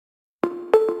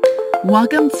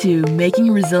Welcome to Making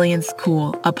Resilience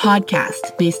Cool, a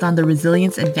podcast based on the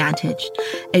Resilience Advantage,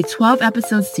 a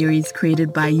 12-episode series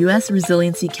created by U.S.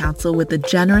 Resiliency Council with the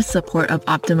generous support of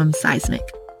Optimum Seismic.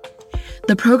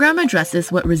 The program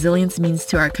addresses what resilience means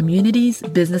to our communities,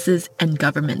 businesses, and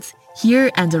governments, here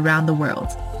and around the world.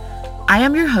 I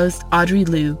am your host, Audrey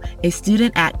Liu, a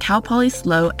student at Cal Poly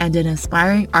SLO and an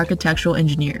aspiring architectural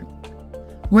engineer.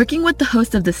 Working with the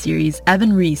host of the series,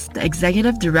 Evan Reese, the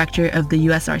executive director of the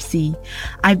USRC,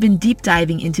 I've been deep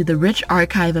diving into the rich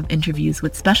archive of interviews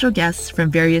with special guests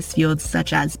from various fields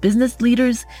such as business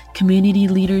leaders, community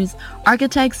leaders,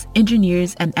 architects,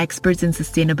 engineers, and experts in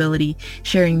sustainability,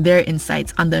 sharing their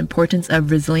insights on the importance of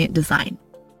resilient design.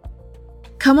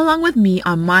 Come along with me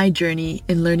on my journey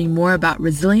in learning more about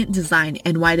resilient design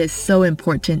and why it is so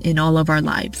important in all of our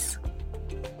lives.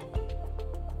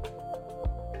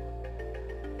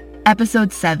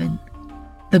 Episode 7,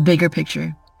 The Bigger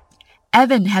Picture.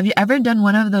 Evan, have you ever done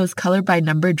one of those color by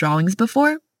number drawings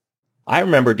before? I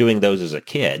remember doing those as a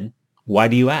kid. Why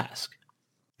do you ask?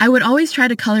 I would always try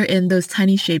to color in those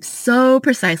tiny shapes so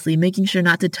precisely, making sure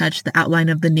not to touch the outline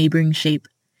of the neighboring shape.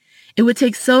 It would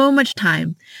take so much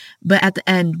time, but at the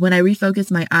end, when I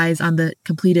refocused my eyes on the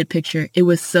completed picture, it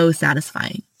was so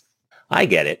satisfying. I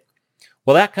get it.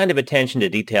 Well, that kind of attention to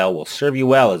detail will serve you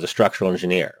well as a structural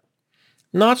engineer.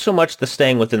 Not so much the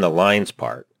staying within the lines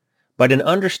part, but in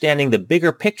understanding the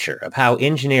bigger picture of how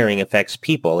engineering affects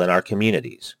people in our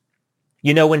communities.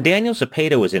 You know, when Daniel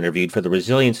Zepeda was interviewed for the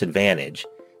Resilience Advantage,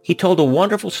 he told a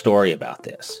wonderful story about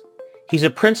this. He's a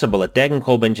principal at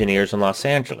Degenkolb Engineers in Los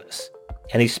Angeles,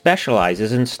 and he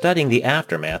specializes in studying the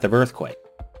aftermath of earthquakes.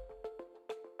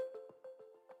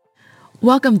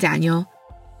 Welcome, Daniel.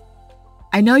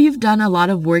 I know you've done a lot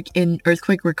of work in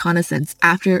earthquake reconnaissance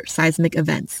after seismic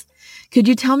events. Could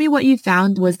you tell me what you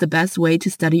found was the best way to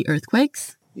study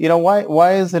earthquakes? You know,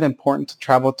 why is it important to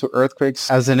travel to earthquakes?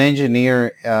 As an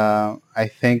engineer, I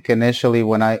think initially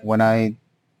when I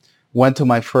went to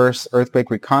my first earthquake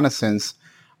reconnaissance,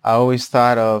 I always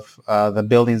thought of the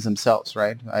buildings themselves,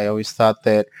 right? I always thought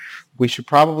that we should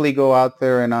probably go out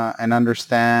there and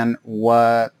understand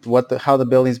how the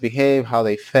buildings behave, how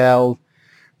they fell,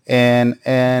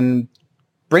 and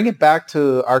bring it back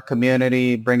to our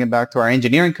community, bring it back to our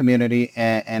engineering community,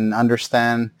 and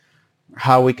understand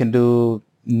how we can do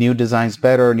new designs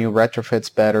better, new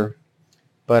retrofits better.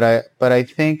 But I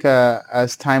think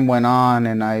as time went on,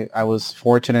 and I was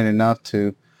fortunate enough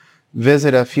to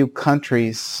visit a few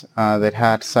countries that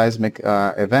had seismic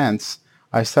events,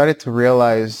 I started to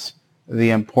realize the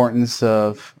importance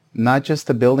of not just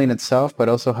the building itself, but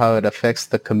also how it affects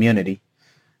the community.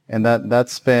 And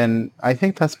that's been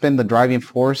the driving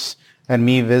force in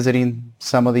me visiting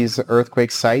some of these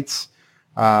earthquake sites.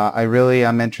 I really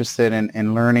am interested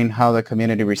in learning how the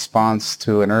community responds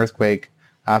to an earthquake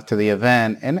after the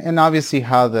event, and obviously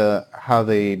how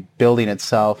the building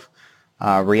itself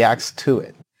reacts to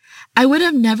it. I would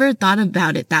have never thought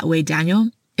about it that way,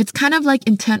 Daniel. It's kind of like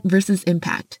intent versus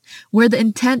impact, where the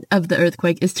intent of the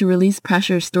earthquake is to release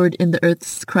pressure stored in the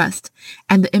Earth's crust,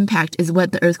 and the impact is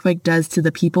what the earthquake does to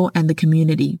the people and the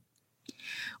community.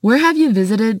 Where have you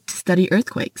visited to study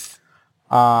earthquakes?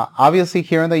 Obviously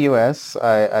here in the U.S.,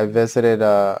 I visited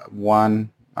one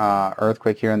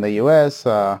earthquake here in the U.S.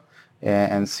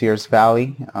 In Sears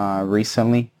Valley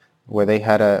recently, where they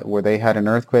had an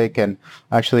earthquake, and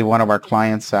actually one of our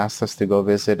clients asked us to go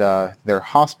visit their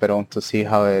hospital to see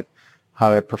how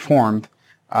it performed.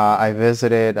 I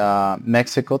visited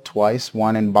Mexico twice,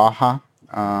 one in Baja,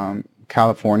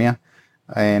 California,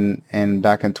 and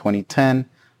back in 2010.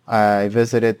 I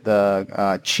visited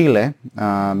Chile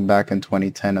back in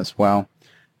 2010 as well,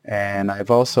 and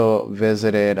I've also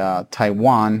visited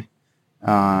Taiwan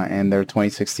in their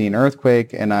 2016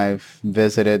 earthquake, and I've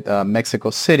visited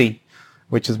Mexico City,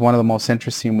 which is one of the most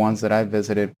interesting ones that I've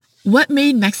visited. What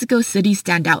made Mexico City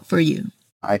stand out for you?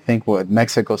 I think with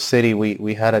Mexico City,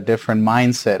 we had a different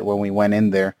mindset when we went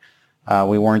in there.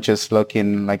 We weren't just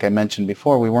looking, like I mentioned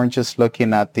before, we weren't just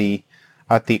looking at the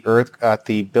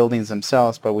buildings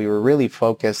themselves, but we were really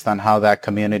focused on how that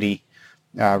community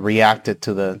reacted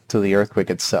to the earthquake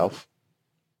itself.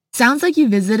 Sounds like you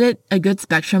visited a good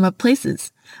spectrum of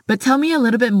places, but tell me a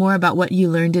little bit more about what you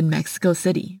learned in Mexico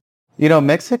City. You know,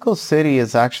 Mexico City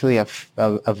is actually a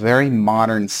very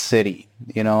modern city.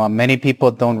 You know, many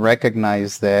people don't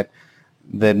recognize that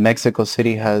Mexico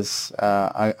City has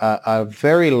a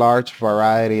very large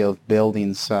variety of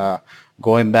buildings,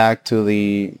 going back to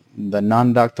the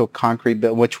non-ductile concrete,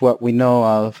 which what we know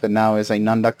of now is a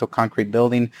non-ductile concrete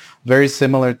building, very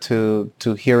similar to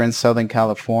here in Southern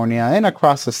California and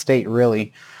across the state,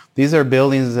 really. These are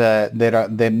buildings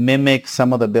that mimic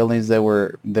some of the buildings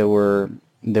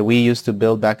that we used to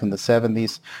build back in the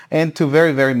 70s, and to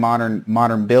very, very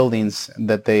modern buildings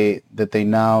that they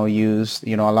now use,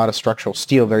 a lot of structural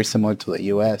steel, very similar to the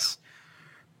U.S.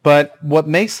 But what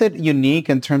makes it unique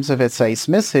in terms of its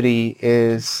seismicity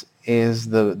is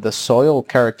the soil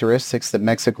characteristics that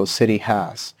Mexico City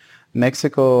has.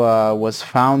 Mexico was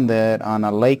founded on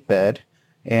a lake bed,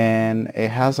 and it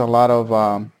has a lot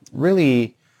of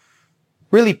really,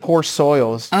 really poor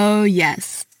soils. Oh,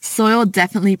 yes. Soil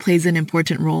definitely plays an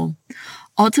important role.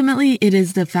 Ultimately, it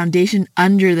is the foundation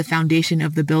under the foundation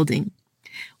of the building.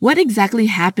 What exactly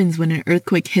happens when an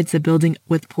earthquake hits a building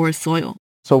with poor soil?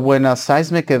 So when a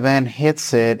seismic event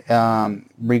hits it,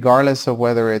 regardless of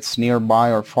whether it's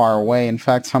nearby or far away, in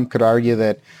fact, some could argue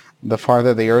that the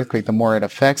farther the earthquake, the more it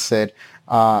affects it.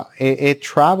 It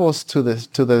travels to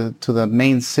the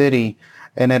main city,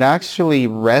 and it actually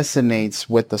resonates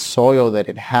with the soil that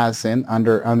it has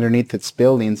underneath its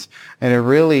buildings, and it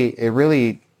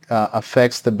really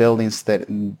affects the buildings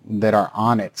that are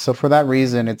on it. So for that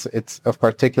reason, it's of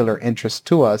particular interest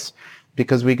to us,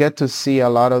 because we get to see a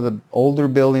lot of the older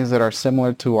buildings that are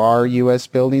similar to our U.S.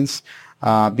 buildings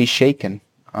be shaken,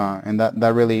 and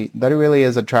that really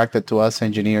is attractive to us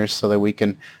engineers, so that we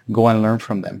can go and learn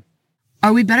from them.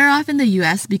 Are we better off in the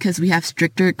U.S. because we have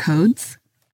stricter codes?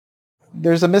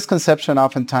 There's a misconception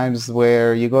oftentimes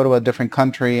where you go to a different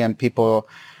country and people,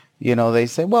 they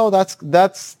say, well, that's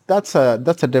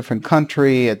a different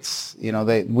country. It's,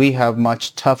 we have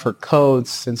much tougher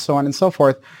codes and so on and so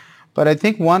forth. But I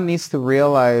think one needs to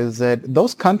realize that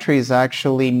those countries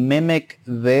actually mimic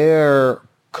their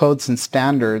codes and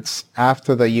standards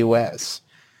after the U.S.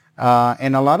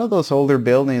 And a lot of those older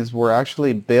buildings were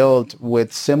actually built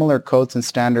with similar codes and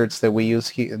standards that we use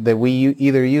here, that we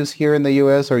either use here in the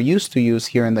U.S. or used to use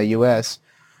here in the U.S.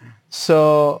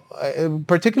 So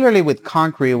particularly with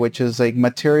concrete, which is a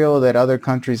material that other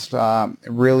countries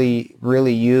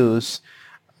really use,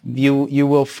 you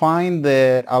will find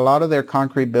that a lot of their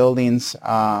concrete buildings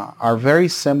are very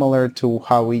similar to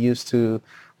how we used to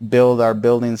build our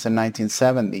buildings in the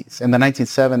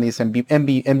 1970s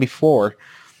and before.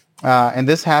 And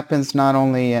this happens not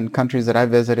only in countries that I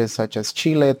visited, such as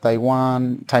Chile,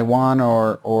 Taiwan,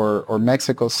 or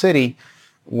Mexico City,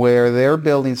 where their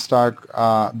building stock,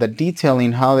 the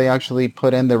detailing, how they actually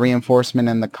put in the reinforcement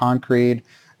and the concrete,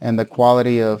 and the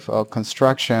quality of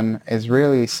construction is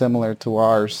really similar to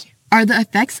ours. Are the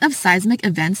effects of seismic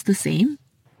events the same?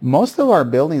 Most of our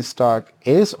building stock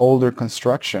is older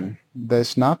construction.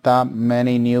 There's not that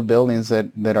many new buildings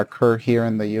that occur here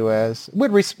in the U.S.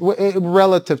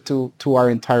 Relative to our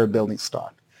entire building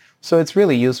stock. So it's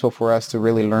really useful for us to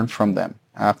really learn from them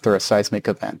after a seismic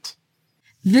event.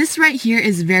 This right here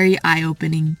is very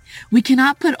eye-opening. We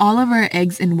cannot put all of our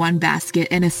eggs in one basket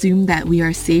and assume that we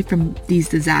are safe from these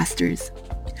disasters.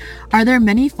 Are there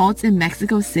many faults in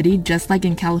Mexico City just like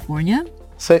in California?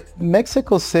 So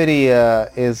Mexico City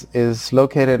is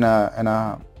located in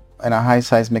a high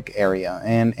seismic area,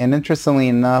 and interestingly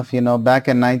enough, back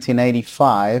in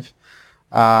 1985,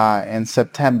 in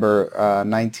September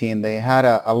 19, they had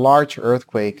a large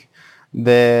earthquake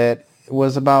that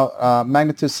was about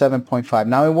magnitude 7.5.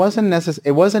 Now it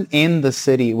wasn't in the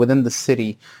city, within the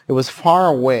city. It was far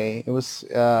away. It was,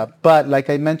 but like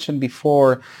I mentioned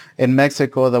before, in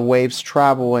Mexico the waves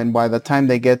travel, and by the time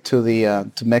they get to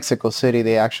to Mexico City,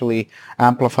 they actually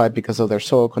amplify because of their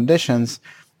soil conditions.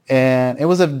 And it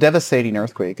was a devastating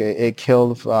earthquake. It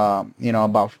killed,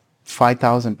 about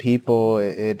 5,000 people.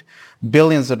 It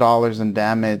billions of dollars in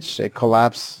damage. It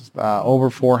collapsed over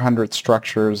 400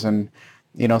 structures, and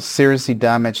seriously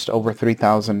damaged over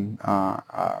 3,000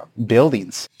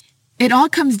 buildings. It all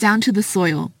comes down to the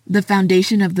soil, the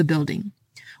foundation of the building.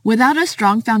 Without a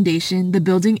strong foundation, the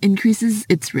building increases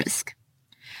its risk.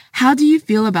 How do you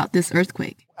feel about this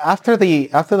earthquake? After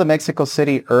the Mexico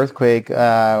City earthquake,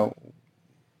 my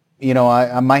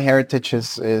heritage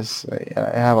is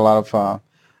I have a lot of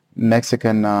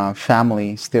Mexican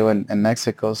family still in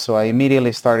Mexico, so I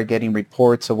immediately started getting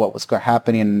reports of what was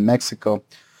happening in Mexico.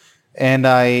 And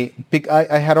I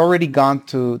had already gone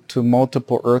to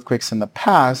multiple earthquakes in the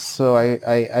past, so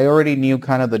I already knew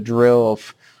kind of the drill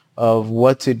of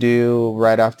what to do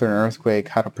right after an earthquake,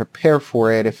 how to prepare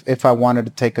for it if I wanted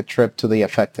to take a trip to the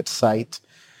affected site.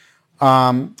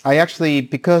 I actually,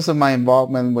 because of my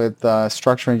involvement with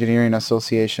Structural Engineering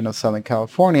Association of Southern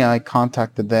California, I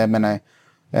contacted them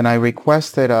and I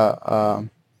requested a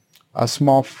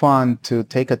small fund to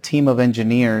take a team of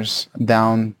engineers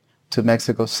down to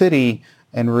Mexico City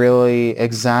and really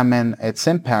examine its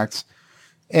impacts.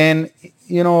 And,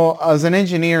 as an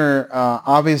engineer,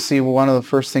 obviously one of the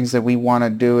first things that we want to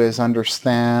do is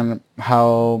understand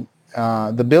how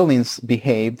the buildings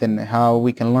behaved and how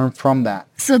we can learn from that.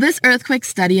 So this earthquake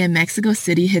study in Mexico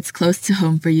City hits close to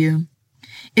home for you.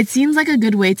 It seems like a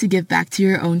good way to give back to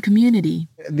your own community.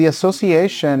 The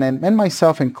association, and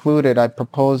myself included, I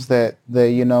propose that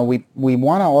we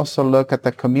want to also look at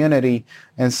the community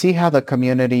and see how the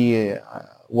community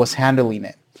was handling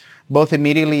it, both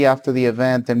immediately after the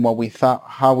event and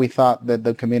how we thought that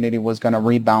the community was going to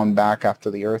rebound back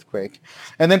after the earthquake.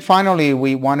 And then finally,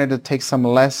 we wanted to take some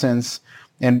lessons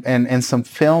and some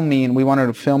filming. We wanted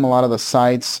to film a lot of the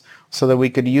sites so that we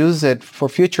could use it for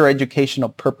future educational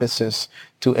purposes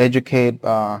to educate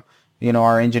our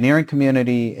engineering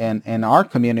community and our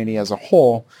community as a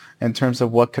whole in terms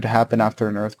of what could happen after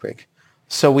an earthquake.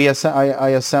 So I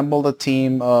assembled a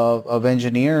team of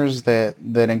engineers that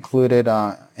included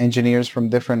engineers from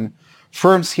different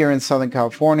firms here in Southern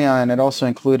California, and it also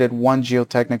included one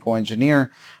geotechnical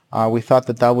engineer. We thought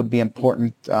that would be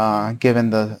important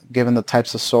given the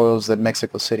types of soils that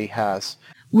Mexico City has.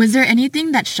 Was there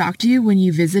anything that shocked you when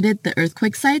you visited the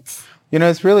earthquake sites?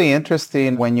 It's really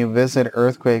interesting when you visit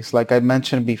earthquakes. Like I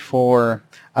mentioned before,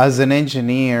 as an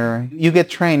engineer, you get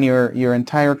trained your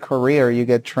entire career. You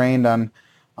get trained on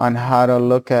how to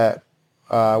look at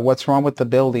what's wrong with the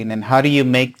building and how do you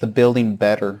make the building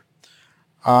better.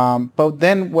 But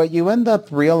then what you end up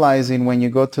realizing when you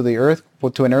go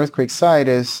to an earthquake site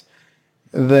is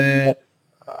that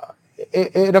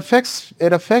it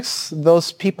affects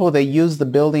those people that use the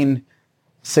building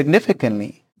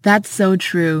significantly. That's so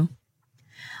true.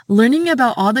 Learning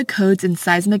about all the codes and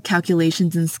seismic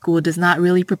calculations in school does not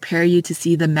really prepare you to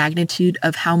see the magnitude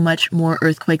of how much more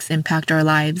earthquakes impact our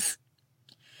lives.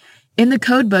 In the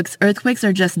code books, earthquakes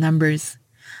are just numbers.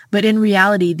 But in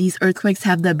reality, these earthquakes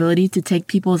have the ability to take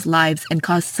people's lives and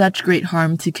cause such great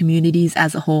harm to communities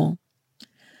as a whole.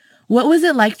 What was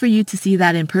it like for you to see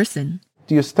that in person?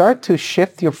 You start to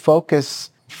shift your focus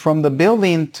from the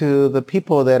building to the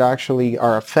people that actually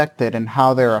are affected and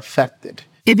how they're affected.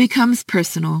 It becomes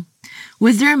personal.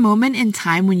 Was there a moment in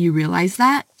time when you realized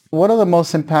that? One of the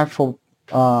most impactful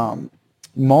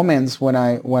moments when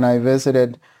I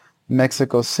visited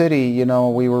Mexico City,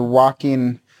 we were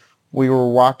walking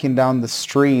down the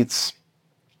streets,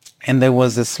 and there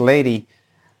was this lady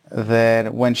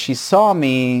that when she saw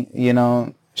me,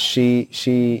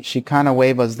 she kind of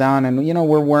waved us down, and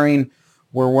we're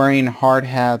wearing hard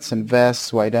hats and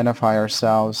vests to identify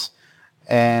ourselves.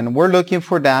 And we're looking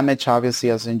for damage, obviously,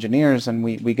 as engineers. And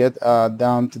we get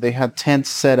down to, they had tents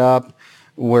set up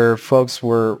where folks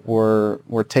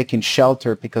were taking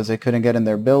shelter because they couldn't get in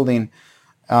their building.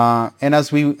 And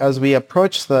as we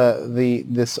approached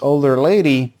this older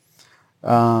lady,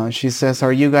 she says,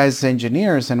 "Are you guys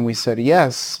engineers?" And we said,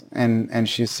 "Yes." And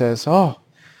she says, "Oh,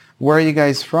 where are you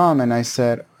guys from?" And I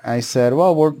said,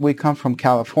 "Well, we come from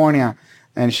California."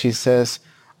 And she says,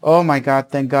 "Oh my God,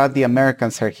 thank God the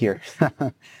Americans are here."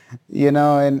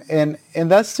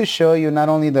 And that's to show you not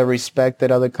only the respect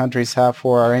that other countries have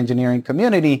for our engineering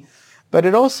community, but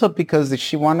it also because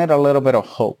she wanted a little bit of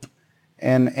hope.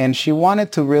 And she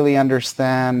wanted to really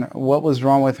understand what was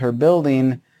wrong with her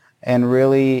building and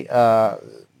really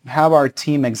have our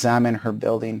team examine her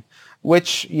building,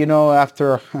 which,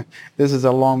 after, this is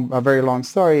a very long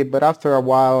story, but after a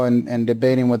while and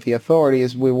debating with the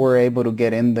authorities, we were able to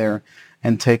get in there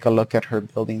and take a look at her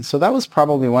building. So that was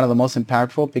probably one of the most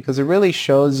impactful because it really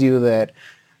shows you that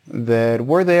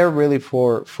we're there really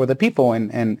for the people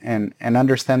and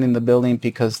understanding the building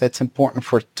because that's important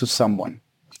to someone.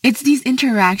 It's these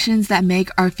interactions that make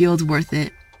our field worth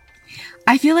it.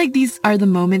 I feel like these are the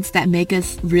moments that make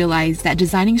us realize that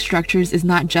designing structures is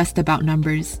not just about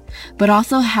numbers, but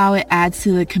also how it adds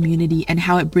to the community and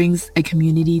how it brings a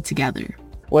community together.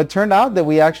 Well, it turned out that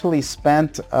we actually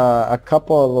spent a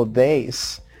couple of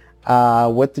days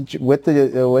with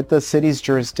the city's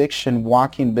jurisdiction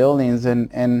walking buildings,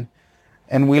 and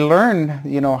we learned,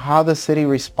 how the city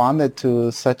responded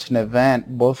to such an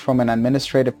event, both from an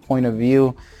administrative point of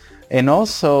view, and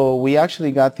also we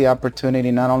actually got the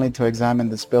opportunity not only to examine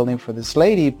this building for this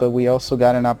lady, but we also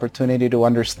got an opportunity to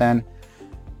understand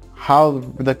how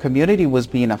the community was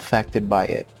being affected by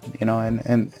it,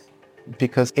 and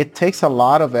because it takes a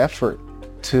lot of effort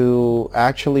to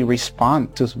actually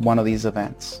respond to one of these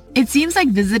events. It seems like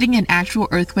visiting an actual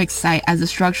earthquake site as a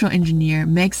structural engineer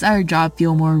makes our job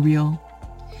feel more real.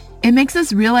 It makes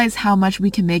us realize how much we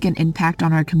can make an impact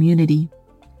on our community.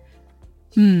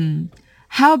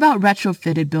 How about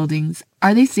retrofitted buildings?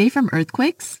 Are they safe from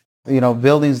earthquakes?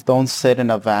 Buildings don't sit in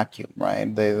a vacuum,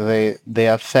 right? They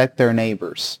affect their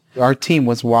neighbors. Our team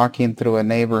was walking through a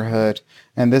neighborhood,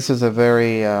 and this is a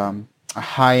very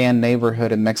high-end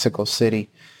neighborhood in Mexico City.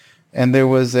 And there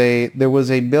was a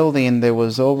building that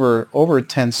was over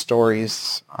 10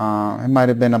 stories. It might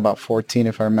have been about 14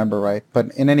 if I remember right.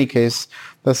 But in any case,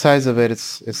 the size of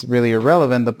it's really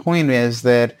irrelevant. The point is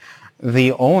that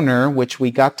the owner, which we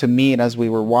got to meet as we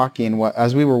were walking,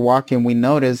 we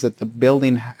noticed that the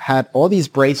building had all these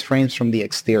brace frames from the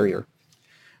exterior,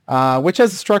 which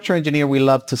as a structural engineer we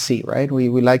love to see, right? We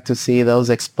like to see those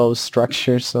exposed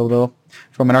structures, although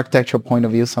from an architectural point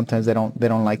of view, sometimes they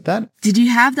don't like that. Did you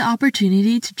have the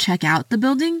opportunity to check out the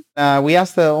building? We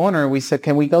asked the owner, we said,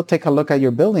 can we go take a look at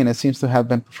your building? It seems to have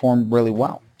been performed really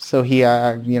well. So he,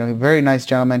 a very nice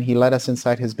gentleman, he led us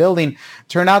inside his building.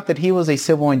 Turned out that he was a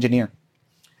civil engineer.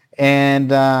 And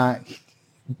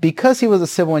because he was a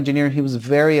civil engineer, he was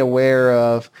very aware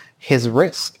of his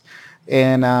risk.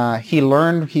 And he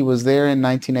learned, he was there in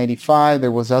 1985.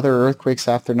 There was other earthquakes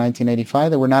after 1985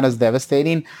 that were not as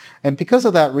devastating. And because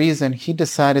of that reason, he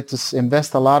decided to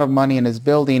invest a lot of money in his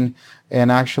building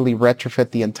and actually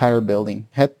retrofit the entire building,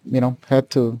 head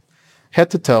to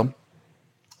toe.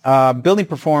 Building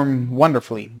performed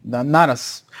wonderfully.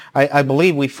 I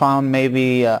believe we found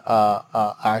maybe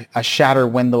a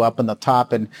shattered window up in the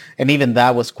top, and even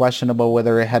that was questionable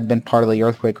whether it had been part of the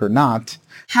earthquake or not.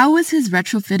 How was his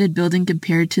retrofitted building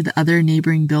compared to the other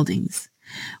neighboring buildings?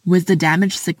 Was the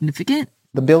damage significant?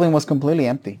 The building was completely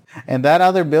empty, and that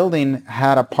other building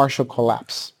had a partial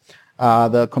collapse.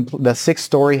 The sixth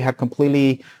story had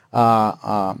completely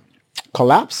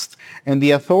collapsed, and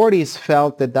the authorities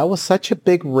felt that was such a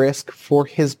big risk for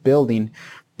his building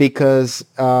because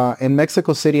in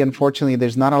Mexico City, unfortunately,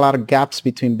 there's not a lot of gaps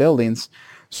between buildings.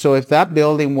 So if that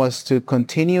building was to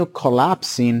continue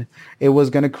collapsing, it was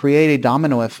going to create a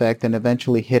domino effect and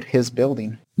eventually hit his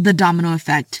building. The domino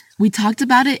effect. We talked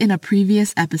about it in a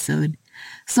previous episode.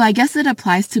 So I guess it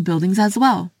applies to buildings as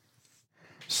well.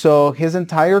 So his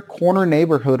entire corner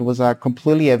neighborhood was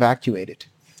completely evacuated.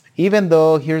 Even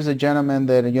though here's a gentleman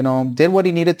that, did what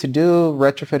he needed to do,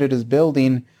 retrofitted his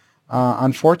building,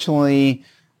 unfortunately,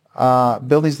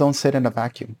 buildings don't sit in a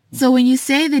vacuum. So when you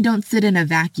say they don't sit in a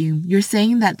vacuum, you're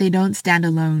saying that they don't stand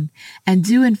alone and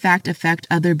do in fact affect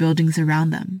other buildings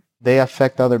around them. They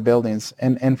affect other buildings.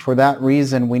 And for that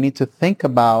reason, we need to think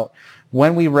about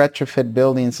when we retrofit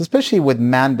buildings, especially with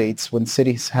mandates, when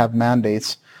cities have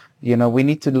mandates, we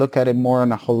need to look at it more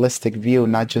on a holistic view,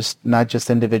 not just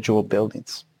individual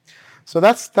buildings. So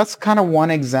that's kind of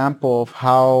one example of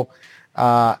how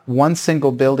one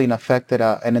single building affected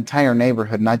an entire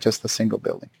neighborhood, not just a single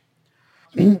building.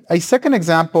 A second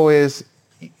example is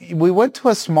we went to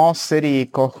a small city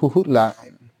called Jujutla. I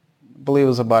believe it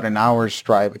was about an hour's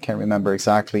drive. I can't remember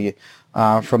exactly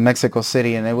from Mexico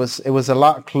City, and it was a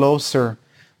lot closer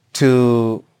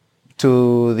to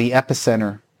the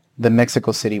epicenter than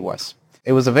Mexico City was.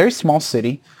 It was a very small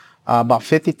city, about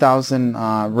 50,000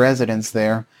 residents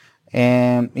there.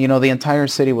 And, the entire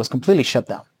city was completely shut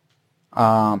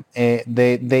down.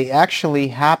 They actually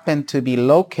happened to be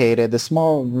located,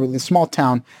 really small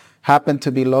town happened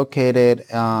to be located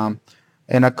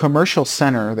in a commercial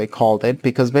center, they called it,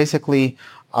 because basically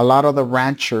a lot of the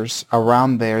ranchers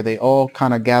around there, they all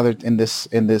kind of gathered in this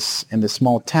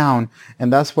small town,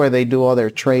 and that's where they do all their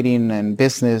trading and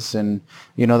business, and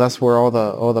that's where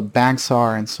all the banks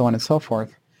are and so on and so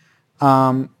forth.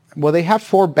 Well, they have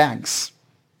 4 banks.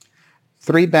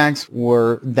 3 banks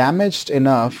were damaged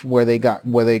enough where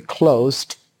they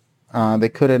closed. They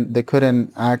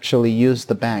couldn't actually use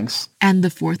the banks. And the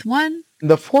 4th one?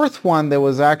 The 4th one that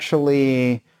was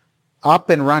actually up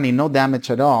and running, no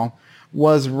damage at all,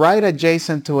 was right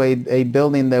adjacent to a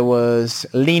building that was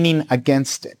leaning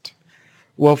against it.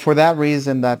 Well, for that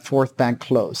reason, that 4th bank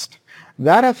closed.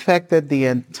 That affected the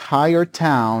entire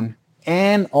town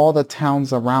and all the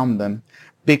towns around them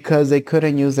because they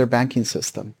couldn't use their banking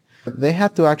system. They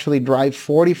had to actually drive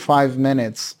 45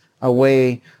 minutes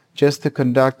away just to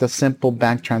conduct a simple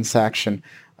bank transaction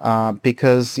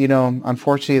because,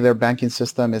 unfortunately, their banking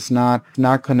system is not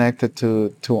connected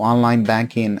to online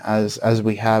banking as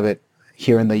we have it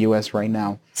here in the U.S. right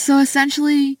now. So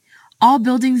essentially, all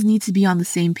buildings need to be on the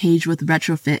same page with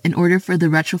retrofit in order for the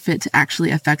retrofit to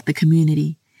actually affect the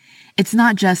community. It's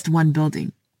not just one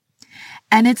building.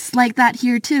 And it's like that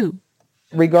here too.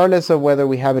 Regardless of whether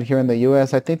we have it here in the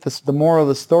U.S., I think the moral of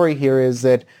the story here is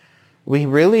that we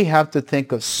really have to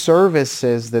think of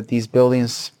services that these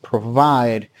buildings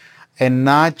provide and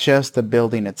not just the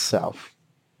building itself.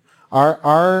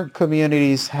 Our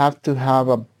communities have to have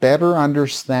a better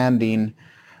understanding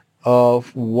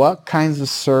of what kinds of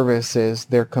services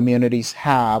their communities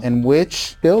have and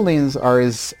which buildings are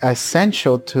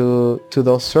essential to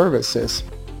those services.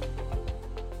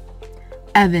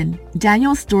 Evan,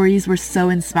 Daniel's stories were so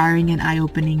inspiring and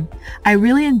eye-opening. I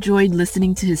really enjoyed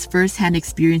listening to his first-hand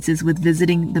experiences with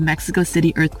visiting the Mexico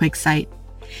City earthquake site.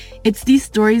 It's these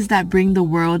stories that bring the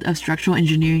world of structural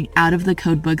engineering out of the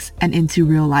codebooks and into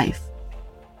real life.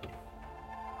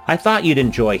 I thought you'd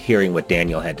enjoy hearing what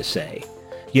Daniel had to say.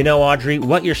 You know, Audrey,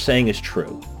 what you're saying is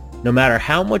true. No matter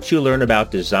how much you learn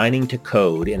about designing to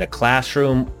code in a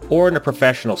classroom or in a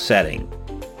professional setting,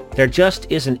 there just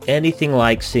isn't anything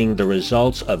like seeing the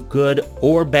results of good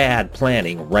or bad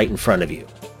planning right in front of you.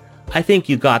 I think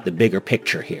you got the bigger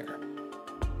picture here.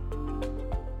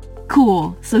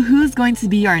 Cool. So who's going to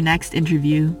be our next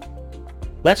interview?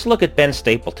 Let's look at Ben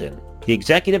Stapleton, the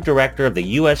Executive Director of the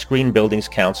U.S. Green Buildings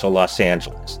Council, Los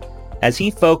Angeles, as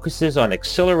he focuses on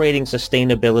accelerating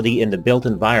sustainability in the built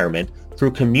environment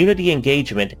through community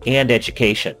engagement and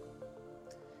education.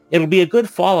 It'll be a good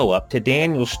follow-up to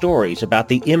Daniel's stories about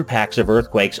the impacts of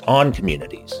earthquakes on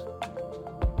communities.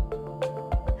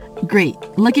 Great.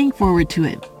 Looking forward to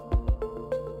it.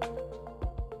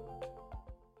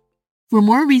 For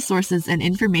more resources and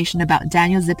information about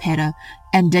Daniel Zepeda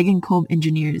and Degenkolb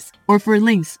Engineers, or for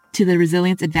links to the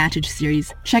Resilience Advantage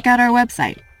series, check out our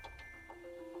website.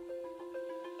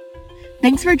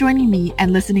 Thanks for joining me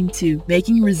and listening to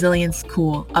Making Resilience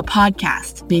Cool, a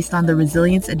podcast based on the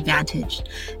Resilience Advantage,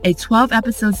 a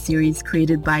 12-episode series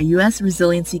created by U.S.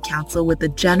 Resiliency Council with the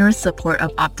generous support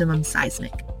of Optimum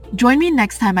Seismic. Join me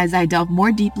next time as I delve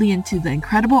more deeply into the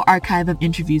incredible archive of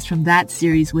interviews from that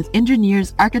series with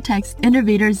engineers, architects,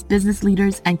 innovators, business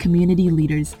leaders, and community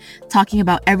leaders, talking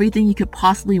about everything you could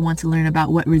possibly want to learn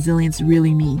about what resilience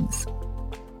really means.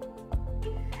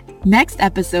 Next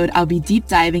episode, I'll be deep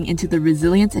diving into the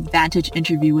Resilience Advantage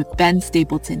interview with Ben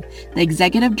Stapleton, the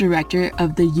Executive Director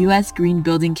of the U.S. Green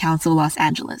Building Council, Los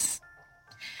Angeles.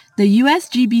 The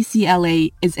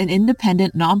USGBCLA is an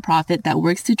independent nonprofit that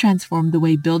works to transform the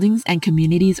way buildings and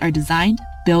communities are designed,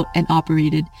 built, and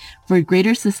operated for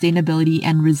greater sustainability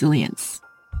and resilience.